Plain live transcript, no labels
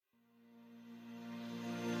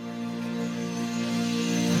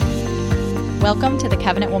Welcome to the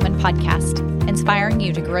Covenant Woman Podcast, inspiring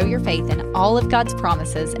you to grow your faith in all of God's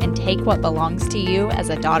promises and take what belongs to you as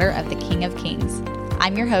a daughter of the King of Kings.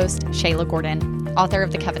 I'm your host, Shayla Gordon, author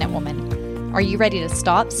of The Covenant Woman. Are you ready to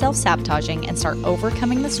stop self-sabotaging and start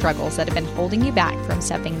overcoming the struggles that have been holding you back from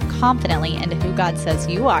stepping confidently into who God says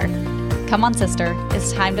you are? Come on, sister.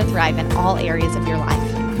 It's time to thrive in all areas of your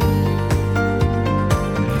life.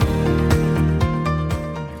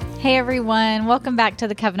 Hey everyone, welcome back to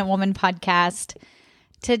the Covenant Woman Podcast.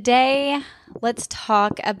 Today, let's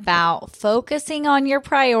talk about focusing on your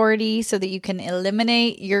priority so that you can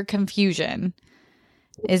eliminate your confusion.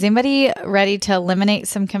 Is anybody ready to eliminate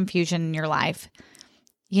some confusion in your life?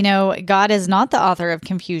 You know, God is not the author of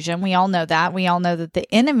confusion. We all know that. We all know that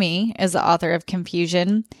the enemy is the author of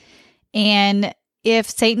confusion. And if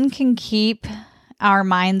Satan can keep our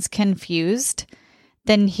minds confused,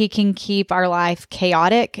 then he can keep our life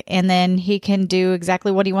chaotic, and then he can do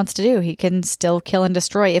exactly what he wants to do. He can still kill and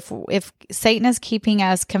destroy. If Satan is keeping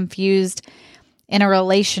us confused in a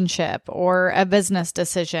relationship or a business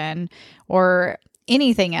decision or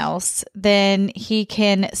anything else, then he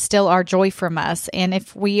can steal our joy from us. And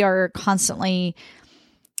if we are constantly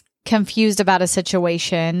confused about a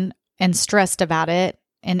situation and stressed about it,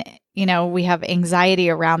 and we have anxiety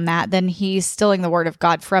around that, then he's stealing the word of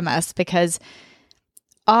God from us, because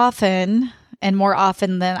often, and more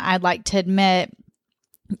often than I'd like to admit,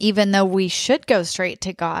 even though we should go straight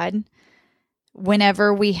to God,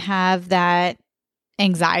 whenever we have that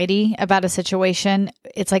anxiety about a situation,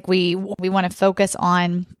 it's like we want to focus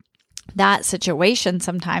on that situation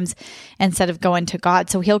sometimes instead of going to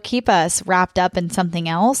God. So he'll keep us wrapped up in something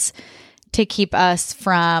else to keep us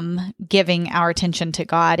from giving our attention to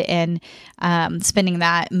God and spending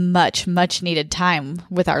that much needed time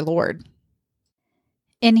with our Lord.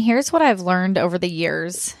 And here's what I've learned over the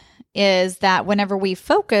years is that whenever we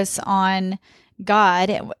focus on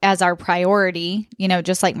God as our priority,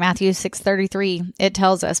 just like Matthew 6:33, it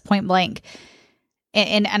tells us point blank.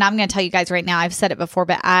 And I'm going to tell you guys right now, I've said it before,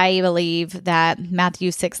 but I believe that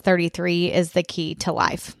Matthew 6:33 is the key to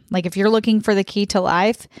life. Like if you're looking for the key to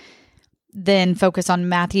life, then focus on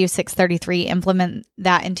Matthew 6:33, implement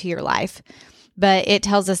that into your life. But it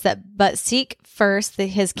tells us but seek first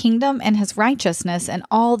his kingdom and his righteousness, and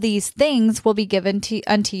all these things will be given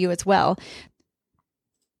unto you as well.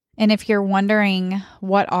 And if you're wondering,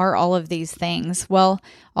 what are all of these things? Well,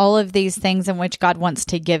 all of these things in which God wants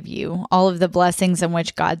to give you, all of the blessings in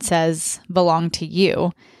which God says belong to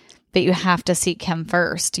you, but you have to seek him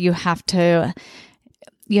first. You have to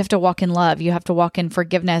walk in love. You have to walk in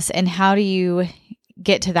forgiveness. And how do you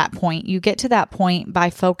get to that point? You get to that point by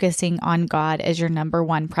focusing on God as your number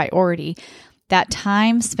one priority. That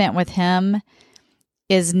time spent with him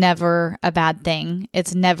is never a bad thing.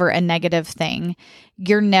 It's never a negative thing.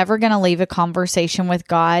 You're never going to leave a conversation with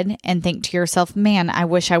God and think to yourself, man, I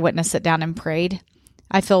wish I wouldn't have sat down and prayed.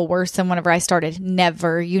 I feel worse than whenever I started.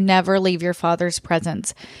 Never. You never leave your Father's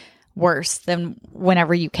presence worse than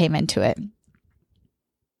whenever you came into it.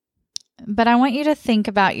 But I want you to think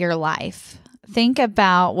about your life. Think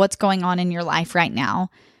about what's going on in your life right now.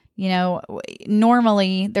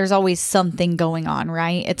 Normally there's always something going on,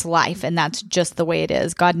 right? It's life, and that's just the way it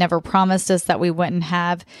is. God never promised us that we wouldn't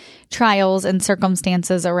have trials and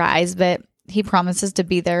circumstances arise, but he promises to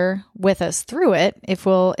be there with us through it if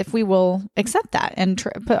we will accept that and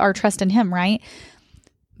put our trust in him, right?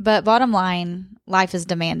 But bottom line, life is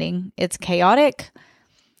demanding. It's chaotic.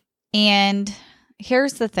 And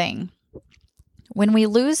here's the thing. When we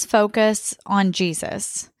lose focus on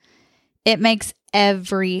Jesus, it makes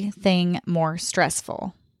everything more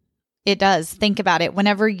stressful. It does. Think about it.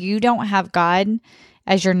 Whenever you don't have God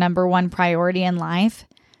as your number one priority in life,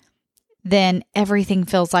 then everything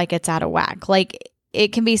feels like it's out of whack. Like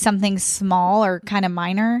it can be something small or kind of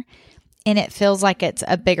minor, and it feels like it's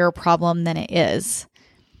a bigger problem than it is.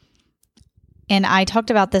 And I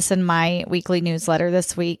talked about this in my weekly newsletter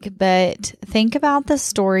this week, but think about the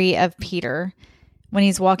story of Peter when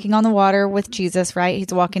he's walking on the water with Jesus, right?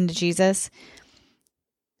 He's walking to Jesus.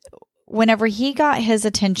 Whenever he got his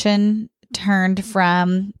attention turned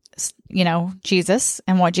from, Jesus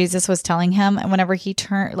and what Jesus was telling him, and whenever he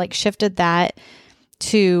shifted that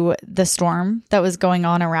to the storm that was going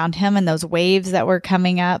on around him and those waves that were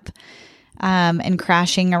coming up and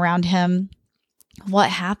crashing around him, what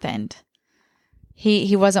happened?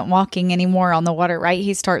 He wasn't walking anymore on the water, right?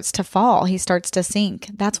 He starts to fall. He starts to sink.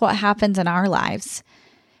 That's what happens in our lives.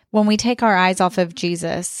 When we take our eyes off of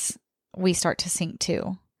Jesus, we start to sink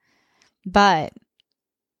too. But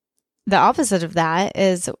the opposite of that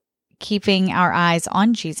is keeping our eyes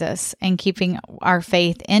on Jesus and keeping our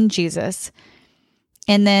faith in Jesus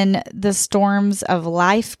And then the storms of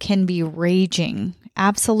life can be raging,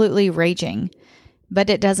 absolutely raging, but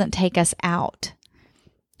it doesn't take us out.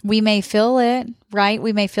 We may feel it, right?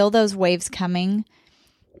 We may feel those waves coming,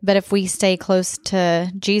 but if we stay close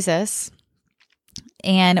to Jesus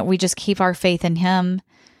and we just keep our faith in Him,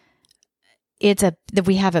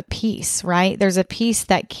 we have a peace, right? There's a peace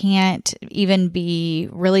that can't even be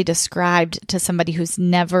really described to somebody who's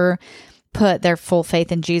never put their full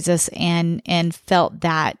faith in Jesus and felt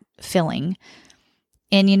that feeling.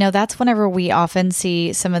 And that's whenever we often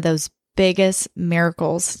see some of those biggest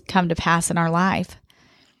miracles come to pass in our life.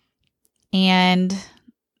 And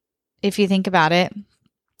if you think about it,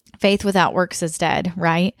 faith without works is dead,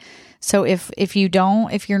 right? So if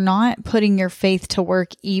you're not putting your faith to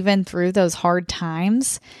work even through those hard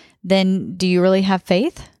times, then do you really have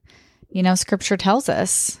faith? Scripture tells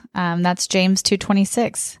us, that's James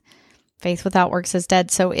 2:26, faith without works is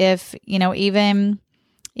dead. So even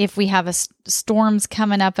if we have storms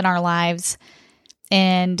coming up in our lives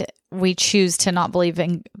and we choose to not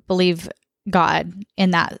believe God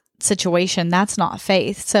in that situation, that's not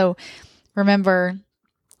faith. So remember,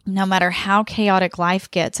 no matter how chaotic life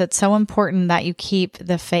gets, it's so important that you keep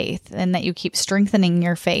the faith and that you keep strengthening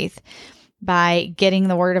your faith by getting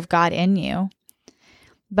the Word of God in you.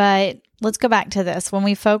 But let's go back to this. When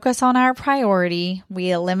we focus on our priority, we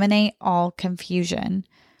eliminate all confusion.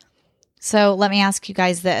 So let me ask you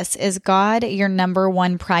guys this. Is God your number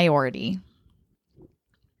one priority?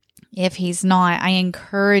 If He's not, I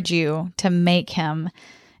encourage you to make Him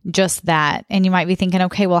just that. And you might be thinking,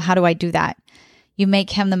 okay, well, how do I do that? You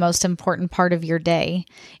make Him the most important part of your day.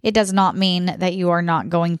 It does not mean that you are not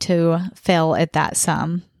going to fail at that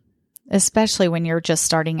some, especially when you're just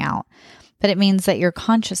starting out. But it means that you're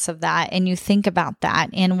conscious of that and you think about that.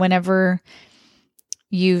 And whenever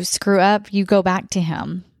you screw up, you go back to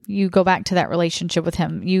Him. You go back to that relationship with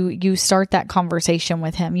Him. You start that conversation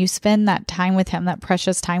with Him. You spend that time with Him, that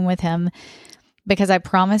precious time with Him, because I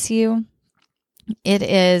promise you, it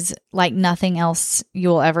is like nothing else you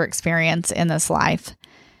will ever experience in this life.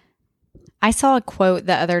 I saw a quote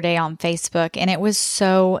the other day on Facebook and it was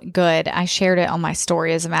so good. I shared it on my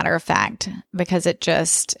story, as a matter of fact, because it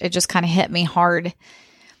just kind of hit me hard.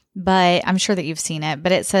 But I'm sure that you've seen it.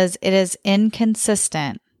 But it says, "It is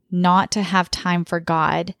inconsistent not to have time for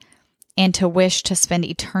God and to wish to spend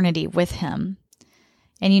eternity with Him."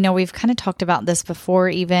 And we've kind of talked about this before,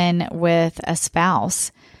 even with a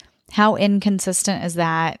spouse. How inconsistent is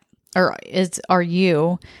that, or are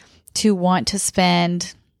you to want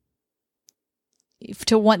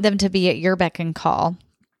them to be at your beck and call,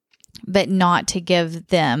 but not to give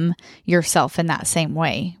them yourself in that same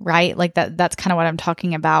way, right? Like that's kind of what I'm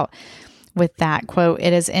talking about with that quote.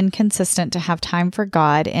 It is inconsistent to have time for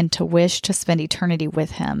God and to wish to spend eternity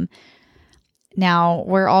with Him. Now,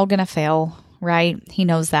 we're all going to fail, right? He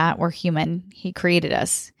knows that. We're human. He created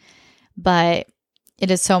us. But it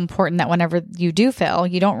is so important that whenever you do fail,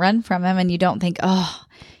 you don't run from Him and you don't think, oh,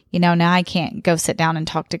 now I can't go sit down and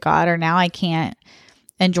talk to God, or now I can't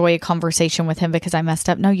enjoy a conversation with Him because I messed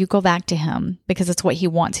up. No, you go back to Him because it's what He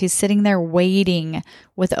wants. He's sitting there waiting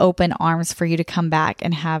with open arms for you to come back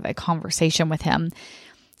and have a conversation with Him.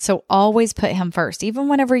 So always put Him first. Even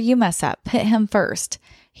whenever you mess up, put Him first.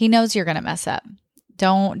 He knows you're going to mess up.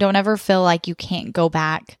 Don't ever feel like you can't go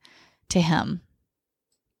back to Him.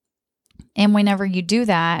 And whenever you do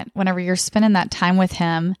that, whenever you're spending that time with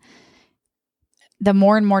Him, the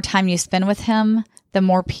more and more time you spend with Him, the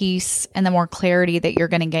more peace and the more clarity that you're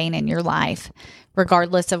going to gain in your life,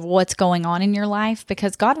 regardless of what's going on in your life,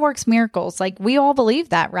 because God works miracles. Like, we all believe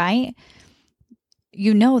that, right?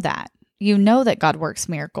 You know that. You know that God works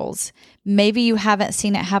miracles. Maybe you haven't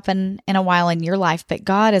seen it happen in a while in your life, but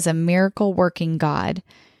God is a miracle working God.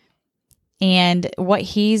 And what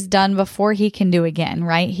He's done before, He can do again,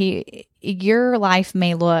 right? Your life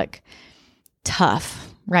may look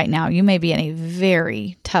tough right now. You may be in a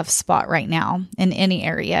very tough spot right now in any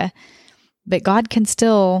area, but God can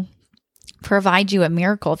still provide you a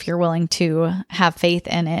miracle if you're willing to have faith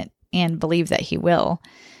in it and believe that He will,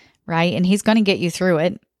 right? And He's going to get you through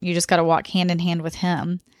it. You just got to walk hand in hand with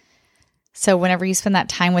Him. So whenever you spend that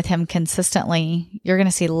time with Him consistently, you're going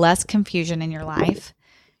to see less confusion in your life,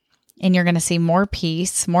 and you're going to see more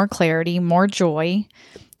peace, more clarity, more joy.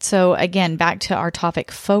 So again, back to our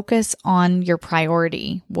topic, focus on your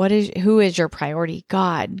priority. Who is your priority?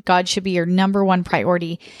 God. God should be your number one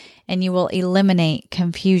priority, and you will eliminate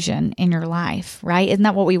confusion in your life, right? Isn't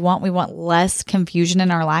that what we want? We want less confusion in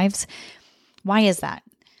our lives. Why is that?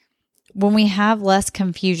 When we have less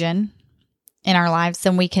confusion in our lives,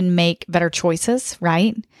 then we can make better choices,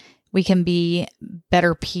 right? We can be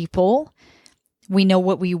better people. We know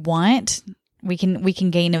what we want. We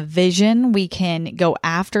can gain a vision. We can go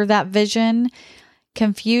after that vision.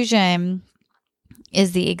 Confusion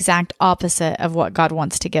is the exact opposite of what God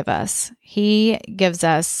wants to give us. He gives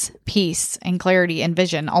us peace and clarity and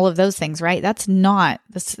vision, all of those things, right? That's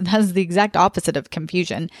the exact opposite of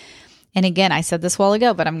confusion. And again, I said this a while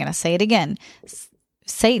ago, but I'm going to say it again.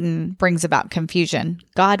 Satan brings about confusion.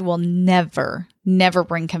 God will never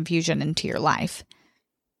bring confusion into your life.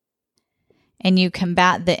 And you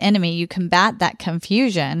combat the enemy, you combat that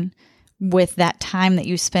confusion with that time that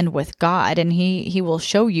you spend with God, and he will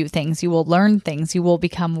show you things, you will learn things, you will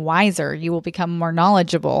become wiser, you will become more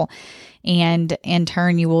knowledgeable, and in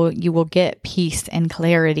turn you will get peace and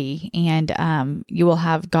clarity, and you will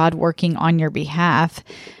have God working on your behalf.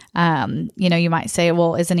 You might say,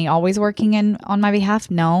 well, isn't he always working on my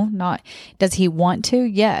behalf? No, not. Does he want to?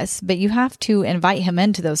 Yes, but you have to invite him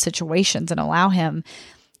into those situations and allow him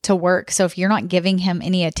to work. So if you're not giving him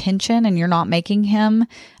any attention and you're not making him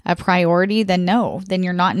a priority, then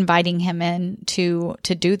you're not inviting him in to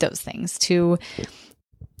do those things, to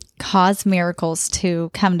cause miracles to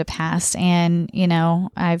come to pass. And,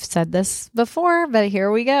 I've said this before, but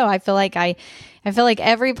here we go. I feel like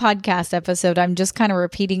every podcast episode, I'm just kind of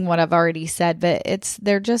repeating what I've already said, but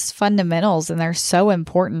they're just fundamentals and they're so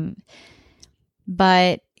important.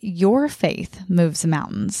 But your faith moves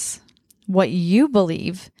mountains. What you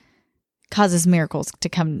believe causes miracles to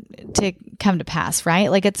come to pass, right?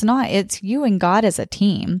 Like it's you and God as a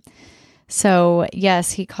team. So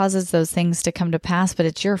yes, he causes those things to come to pass, but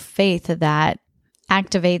it's your faith that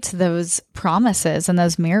activates those promises and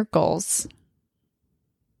those miracles.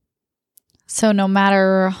 So no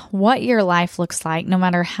matter what your life looks like, no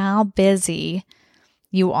matter how busy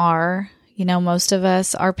you are, most of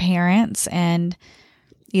us are parents and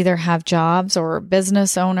either have jobs or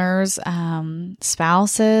business owners,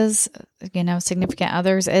 spouses, significant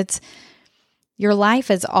others. Your life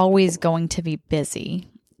is always going to be busy,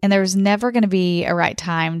 and there's never going to be a right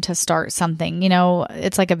time to start something.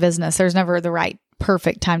 It's like a business. There's never the right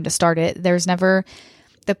perfect time to start it. There's never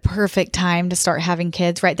the perfect time to start having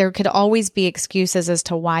kids, right? There could always be excuses as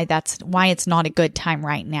to why it's not a good time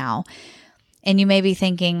right now. And you may be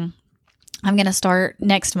thinking, I'm going to start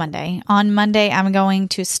next Monday. On Monday, I'm going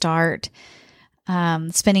to start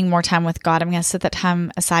spending more time with God. I'm going to set that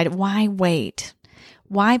time aside. Why wait?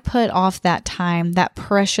 Why put off that time, that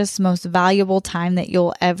precious, most valuable time that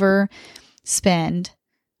you'll ever spend?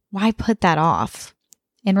 Why put that off?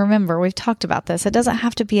 And remember, we've talked about this. It doesn't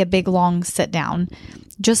have to be a big, long sit down.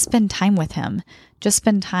 Just spend time with him. Just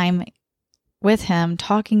spend time with him,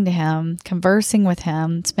 talking to him, conversing with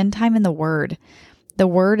him. Spend time in the Word. The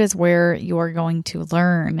Word is where you are going to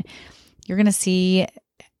learn. You're going to see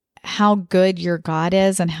how good your God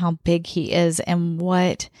is and how big he is, and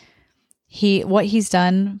what he's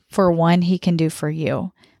done for one, he can do for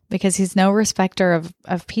you, because he's no respecter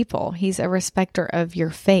of people. He's a respecter of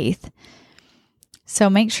your faith. So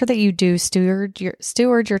make sure that you do steward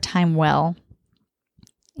your time well,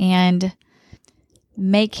 and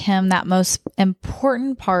make him that most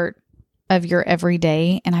important part of your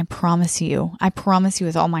everyday. And I promise you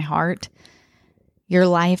with all my heart, your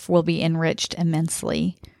life will be enriched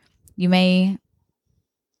immensely. You may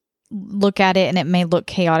look at it and it may look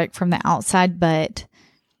chaotic from the outside, but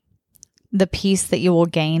the peace that you will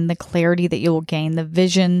gain, the clarity that you will gain, the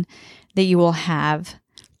vision that you will have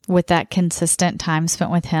with that consistent time spent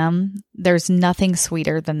with him, there's nothing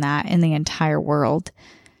sweeter than that in the entire world.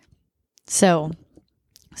 So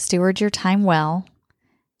steward your time well,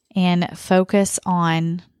 and focus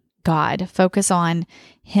on God. Focus on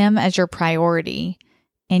him as your priority,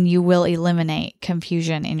 and you will eliminate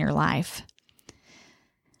confusion in your life.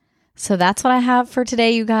 So that's what I have for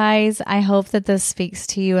today, you guys. I hope that this speaks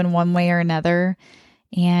to you in one way or another.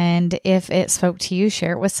 And if it spoke to you,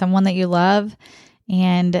 share it with someone that you love.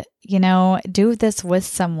 And, do this with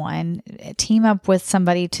someone. Team up with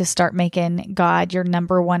somebody to start making God your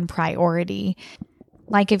number one priority.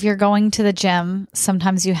 Like if you're going to the gym,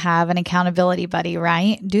 sometimes you have an accountability buddy,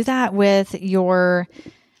 right? Do that with your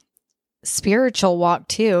spiritual walk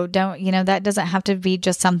too. That doesn't have to be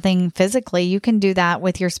just something physically. You can do that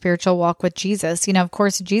with your spiritual walk with Jesus. Of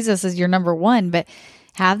course, Jesus is your number one, but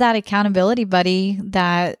have that accountability buddy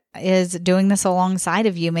that is doing this alongside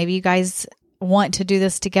of you. Maybe you guys want to do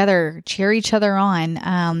this together, cheer each other on.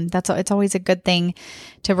 It's always a good thing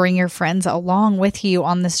to bring your friends along with you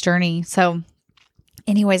on this journey. So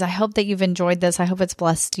anyways, I hope that you've enjoyed this. I hope it's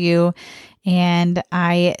blessed you. And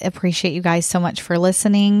I appreciate you guys so much for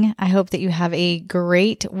listening. I hope that you have a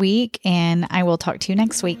great week, and I will talk to you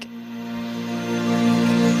next week.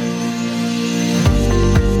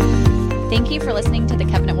 Thank you for listening to the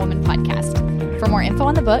Covenant Woman podcast. For more info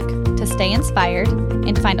on the book, to stay inspired,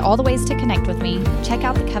 and to find all the ways to connect with me, check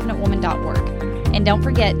out thecovenantwoman.org. And don't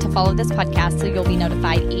forget to follow this podcast so you'll be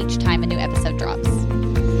notified each time a new episode drops.